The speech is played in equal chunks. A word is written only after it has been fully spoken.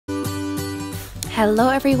Hello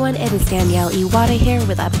everyone, it is Danielle Iwata here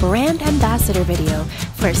with a brand ambassador video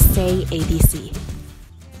for SayABC.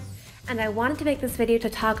 And I wanted to make this video to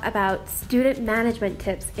talk about student management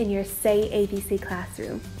tips in your SayABC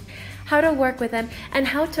classroom. How to work with them and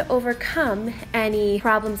how to overcome any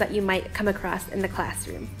problems that you might come across in the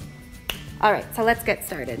classroom. Alright, so let's get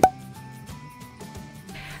started.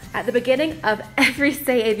 At the beginning of every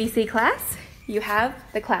SayABC class, you have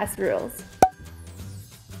the class rules.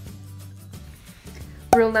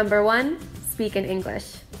 Rule number 1, speak in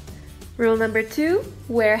English. Rule number 2,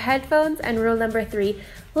 wear headphones. And rule number 3,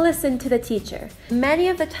 listen to the teacher. Many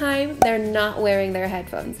of the time, they're not wearing their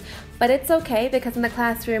headphones, but it's okay because in the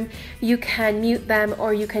classroom, you can mute them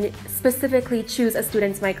or you can specifically choose a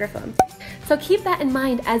student's microphone. So keep that in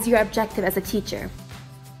mind as your objective as a teacher.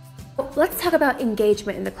 Let's talk about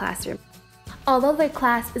engagement in the classroom. Although the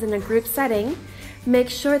class is in a group setting, make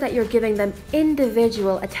sure that you're giving them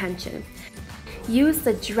individual attention. Use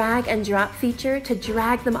the drag and drop feature to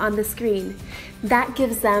drag them on the screen. That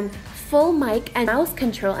gives them full mic and mouse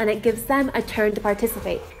control and it gives them a turn to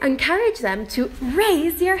participate. Encourage them to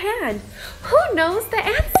raise your hand. Who knows the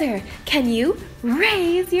answer? Can you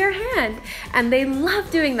raise your hand? And they love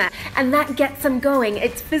doing that. And that gets them going.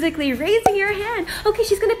 It's physically raising your hand. Okay,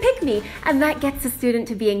 she's gonna pick me. And that gets the student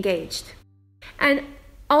to be engaged. And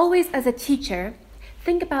always as a teacher,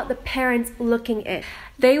 think about the parents looking in.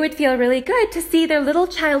 They would feel really good to see their little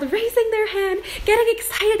child raising their hand, getting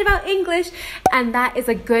excited about English, and that is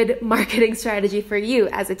a good marketing strategy for you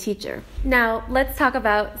as a teacher. Now, let's talk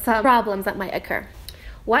about some problems that might occur.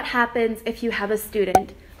 What happens if you have a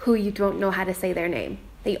student who you don't know how to say their name?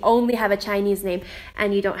 They only have a Chinese name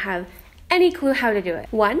and you don't have any clue how to do it.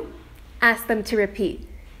 1, ask them to repeat.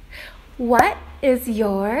 What is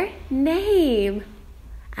your name?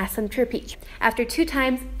 Ask them to repeat. After 2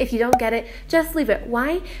 times, if you don't get it, just leave it.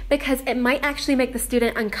 Why? Because it might actually make the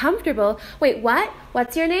student uncomfortable. Wait, what?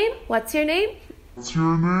 What's your name? What's your name? What's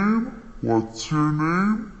your name? What's your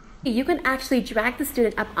name? You can actually drag the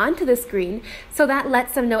student up onto the screen, so that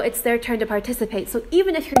lets them know it's their turn to participate. So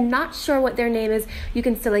even if you're not sure what their name is, you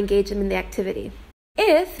can still engage them in the activity.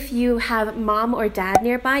 If you have mom or dad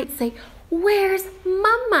nearby, say, "Where's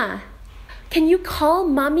mama?" Can you call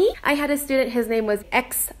mommy? I had a student, his name was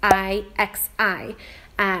XIXI,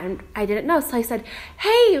 and I didn't know. So I said,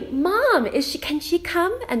 "Hey, mom, can she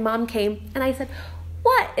come?" And mom came, and I said,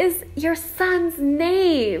 "What is your son's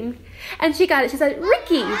name?" And she got it. She said,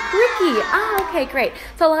 Ricky. Ah, okay, great.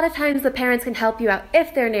 So a lot of times the parents can help you out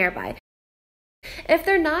if they're nearby. If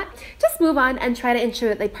they're not, just move on and try to ensure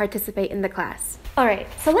that they participate in the class. All right,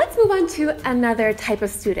 so let's move on to another type of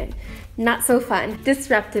student. Not so fun,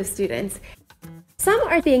 disruptive students. Some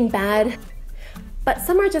are being bad, but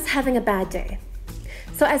some are just having a bad day.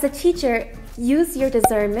 So as a teacher, use your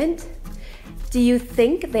discernment. Do you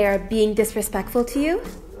think they are being disrespectful to you?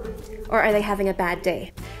 Or are they having a bad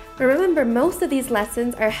day? Remember, most of these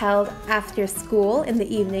lessons are held after school in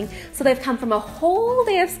the evening, so they've come from a whole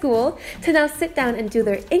day of school to now sit down and do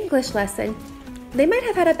their English lesson. They might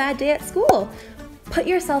have had a bad day at school. Put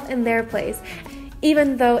yourself in their place.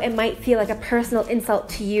 Even though it might feel like a personal insult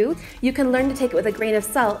to you, you can learn to take it with a grain of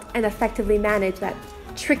salt and effectively manage that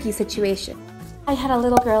tricky situation. I had a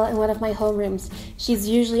little girl in one of my homerooms. She's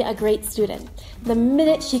usually a great student. The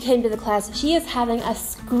minute she came to the class, she is having a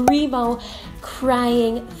screamo,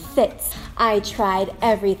 crying fits. I tried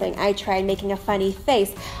everything. I tried making a funny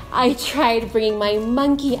face. I tried bringing my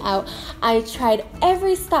monkey out. I tried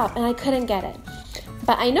every stop and I couldn't get it.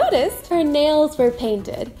 But I noticed her nails were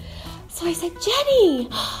painted. So I said, "Jenny,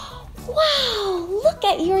 wow, look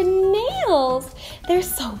at your nails. They're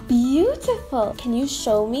so beautiful. Can you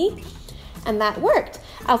show me?" And that worked.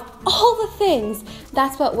 Of all the things,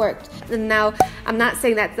 that's what worked. And now, I'm not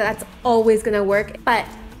saying that that's always gonna work, but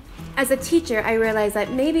as a teacher, I realized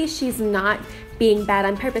that maybe she's not being bad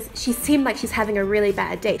on purpose. She seemed like she's having a really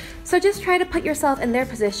bad day. So just try to put yourself in their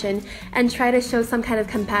position and try to show some kind of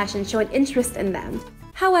compassion, show an interest in them.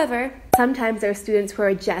 However, sometimes there are students who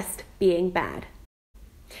are just being bad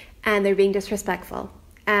and they're being disrespectful,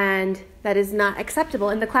 and that is not acceptable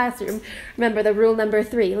in the classroom. Remember the rule number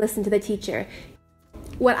 3, listen to the teacher.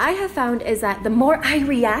 What I have found is that the more I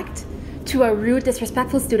react to a rude,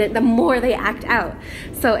 disrespectful student, the more they act out.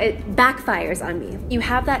 So it backfires on me. You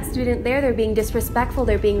have that student there, they're being disrespectful,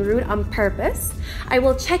 they're being rude on purpose. I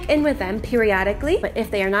will check in with them periodically, but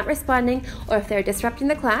if they are not responding or if they're disrupting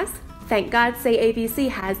the class, Thank God SayABC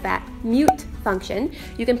has that mute function.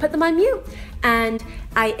 You can put them on mute and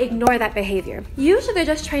I ignore that behavior. Usually they're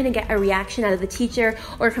just trying to get a reaction out of the teacher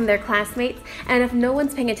or from their classmates, and if no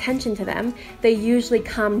one's paying attention to them, they usually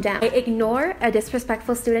calm down. I ignore a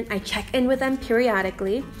disrespectful student, I check in with them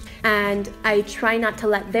periodically, and I try not to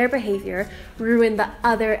let their behavior ruin the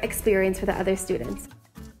other experience for the other students.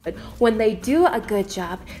 When they do a good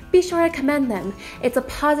job, be sure to commend them. It's a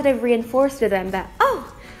positive reinforcer to them that,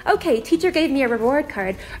 oh, okay, teacher gave me a reward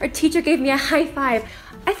card, or teacher gave me a high five.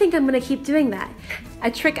 I think I'm gonna keep doing that. A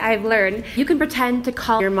trick I've learned, you can pretend to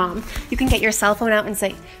call your mom. You can get your cell phone out and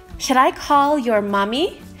say, should I call your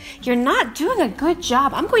mommy? You're not doing a good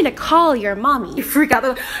job. I'm going to call your mommy. You freak out.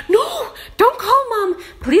 They're like, no, don't call mom.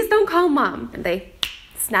 Please don't call mom. And they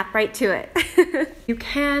snap right to it. You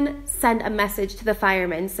can send a message to the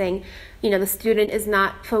firemen saying, the student is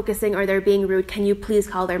not focusing or they're being rude. Can you please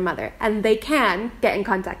call their mother? And they can get in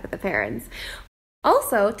contact with the parents.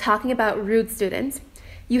 Also, talking about rude students,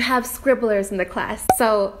 you have scribblers in the class.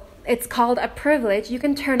 So it's called a privilege. You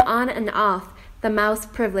can turn on and off the mouse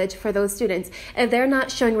privilege for those students. If they're not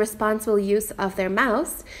showing responsible use of their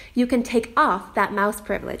mouse, you can take off that mouse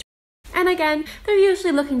privilege. And again, they're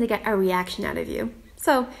usually looking to get a reaction out of you.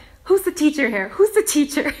 So who's the teacher here? Who's the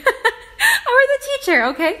teacher? We're the teacher,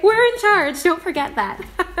 okay? We're in charge. Don't forget that.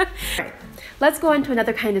 Right. Let's go on to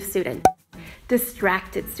another kind of student.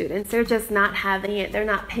 Distracted students. They're just not having it. They're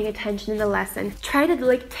not paying attention in the lesson. Try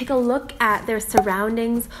to take a look at their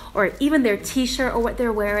surroundings or even their t-shirt or what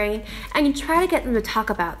they're wearing, and you try to get them to talk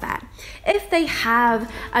about that. If they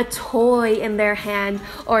have a toy in their hand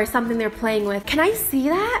or something they're playing with, can I see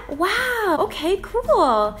that? Wow, okay,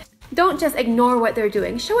 cool. Don't just ignore what they're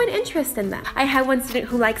doing. Show an interest in them. I have one student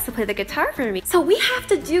who likes to play the guitar for me. So we have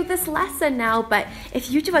to do this lesson now, but if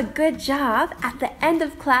you do a good job at the end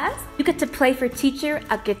of class, you get to play for teacher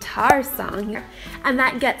a guitar song, and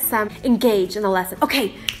that gets them engaged in the lesson.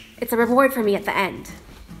 Okay, it's a reward for me at the end.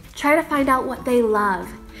 Try to find out what they love,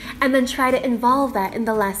 and then try to involve that in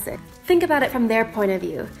the lesson. Think about it from their point of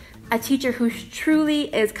view. A teacher who truly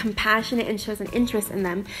is compassionate and shows an interest in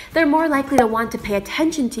them, they're more likely to want to pay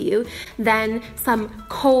attention to you than some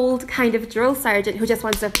cold kind of drill sergeant who just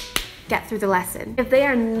wants to get through the lesson. If they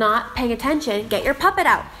are not paying attention, get your puppet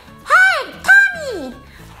out. Hey, Tommy!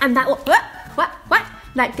 And that will, what?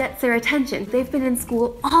 That gets their attention. They've been in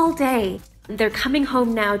school all day. They're coming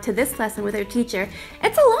home now to this lesson with their teacher.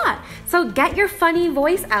 It's a lot. So get your funny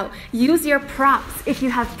voice out. Use your props. If you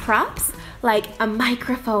have props, like a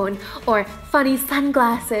microphone or funny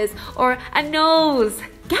sunglasses or a nose,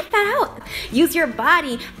 get that out. Use your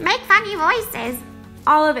body, make funny voices.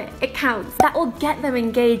 All of it, it counts. That will get them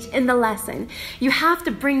engaged in the lesson. You have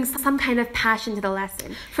to bring some kind of passion to the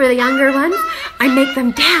lesson. For the younger ones, I make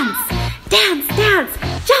them dance, dance, dance,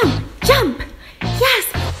 jump, jump,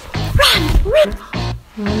 yes, run.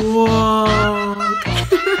 Whoa.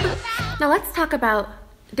 Now let's talk about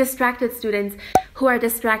distracted students who are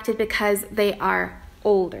distracted because they are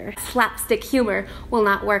older. Slapstick humor will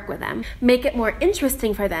not work with them. Make it more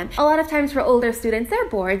interesting for them. A lot of times for older students, they're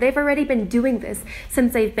bored. They've already been doing this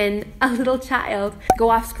since they've been a little child.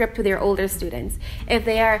 Go off script with your older students. If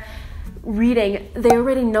they are reading, they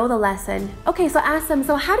already know the lesson. Okay, so ask them,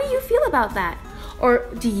 so how do you feel about that? Or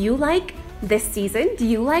do you like this season? Do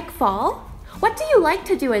you like fall? What do you like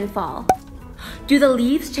to do in fall? Do the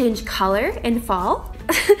leaves change color in fall?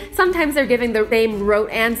 Sometimes they're giving the same rote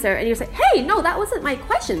answer and you say, hey, no, that wasn't my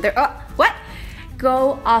question. They're, what?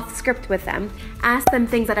 Go off script with them. Ask them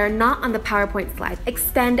things that are not on the PowerPoint slide.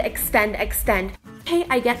 Extend, extend, extend. Hey,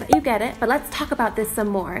 I get that you get it, but let's talk about this some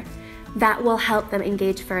more. That will help them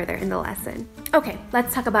engage further in the lesson. Okay,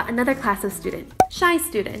 let's talk about another class of students. Shy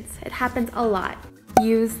students. It happens a lot.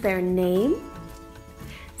 Use their name.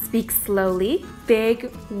 Speak slowly.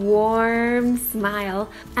 Big, warm smile.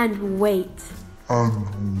 And wait.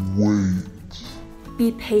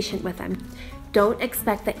 Be patient with them. Don't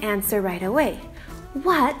expect the answer right away.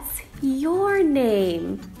 What's your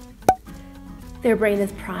name? Their brain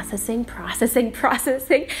is processing,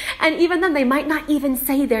 and even then they might not even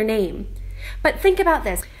say their name. But think about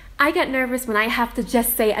this. I get nervous when I have to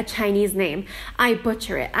just say a Chinese name. I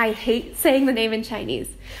butcher it. I hate saying the name in Chinese.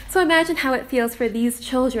 So imagine how it feels for these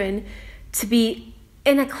children to be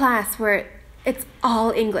in a class where it's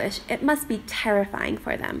all English. It must be terrifying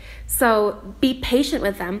for them. So be patient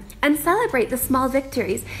with them and celebrate the small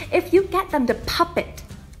victories. If you get them to puppet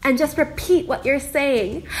and just repeat what you're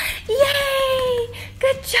saying, yay,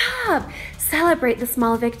 good job. Celebrate the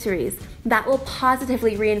small victories. That will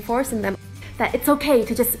positively reinforce in them that it's okay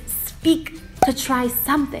to just speak, to try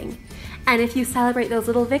something. And if you celebrate those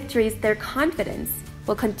little victories, their confidence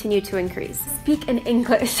will continue to increase. Speak in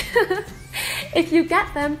English. If you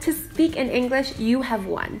get them to speak in English, you have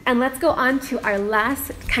won. And let's go on to our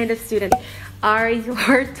last kind of student, are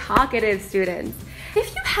your talkative students.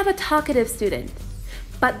 If you have a talkative student,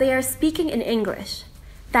 but they are speaking in English,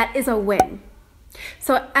 that is a win.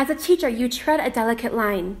 So as a teacher, you tread a delicate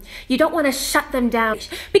line. You don't want to shut them down.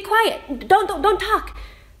 Be quiet, don't talk,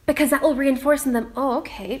 because that will reinforce in them, oh,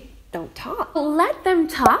 okay, don't talk. Let them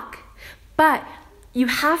talk, but you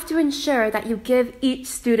have to ensure that you give each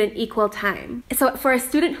student equal time. So for a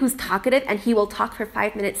student who's talkative and he will talk for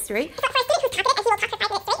 5 minutes straight,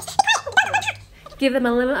 give them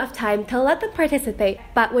a limit of time to let them participate,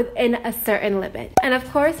 but within a certain limit. And of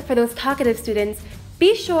course, for those talkative students,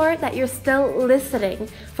 be sure that you're still listening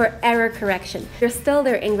for error correction. You're still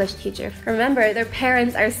their English teacher. Remember, their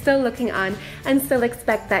parents are still looking on and still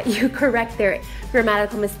expect that you correct their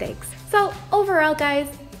grammatical mistakes. So overall, guys,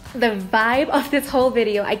 the vibe of this whole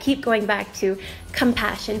video, I keep going back to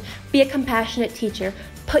compassion. Be a compassionate teacher.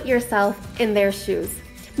 Put yourself in their shoes.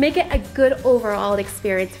 Make it a good overall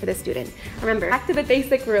experience for the student. Remember, back to the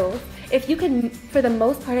basic rules. If you can, for the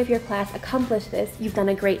most part of your class, accomplish this, you've done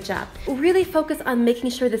a great job. Really focus on making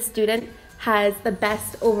sure the student has the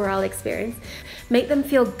best overall experience. Make them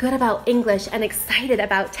feel good about English and excited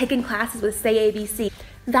about taking classes with SayABC.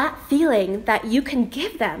 That feeling that you can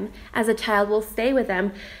give them as a child will stay with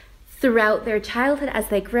them throughout their childhood as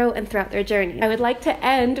they grow and throughout their journey. I would like to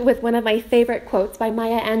end with one of my favorite quotes by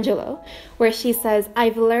Maya Angelou, where she says,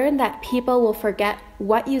 "I've learned that people will forget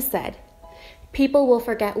what you said, people will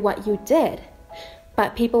forget what you did,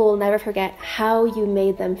 but people will never forget how you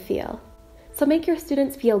made them feel." So make your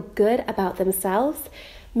students feel good about themselves,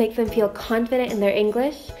 make them feel confident in their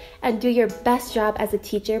English, and do your best job as a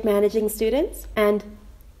teacher managing students. And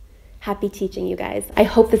happy teaching, you guys. I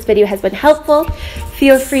hope this video has been helpful.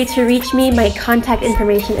 Feel free to reach me. My contact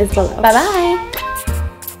information is below. Bye-bye.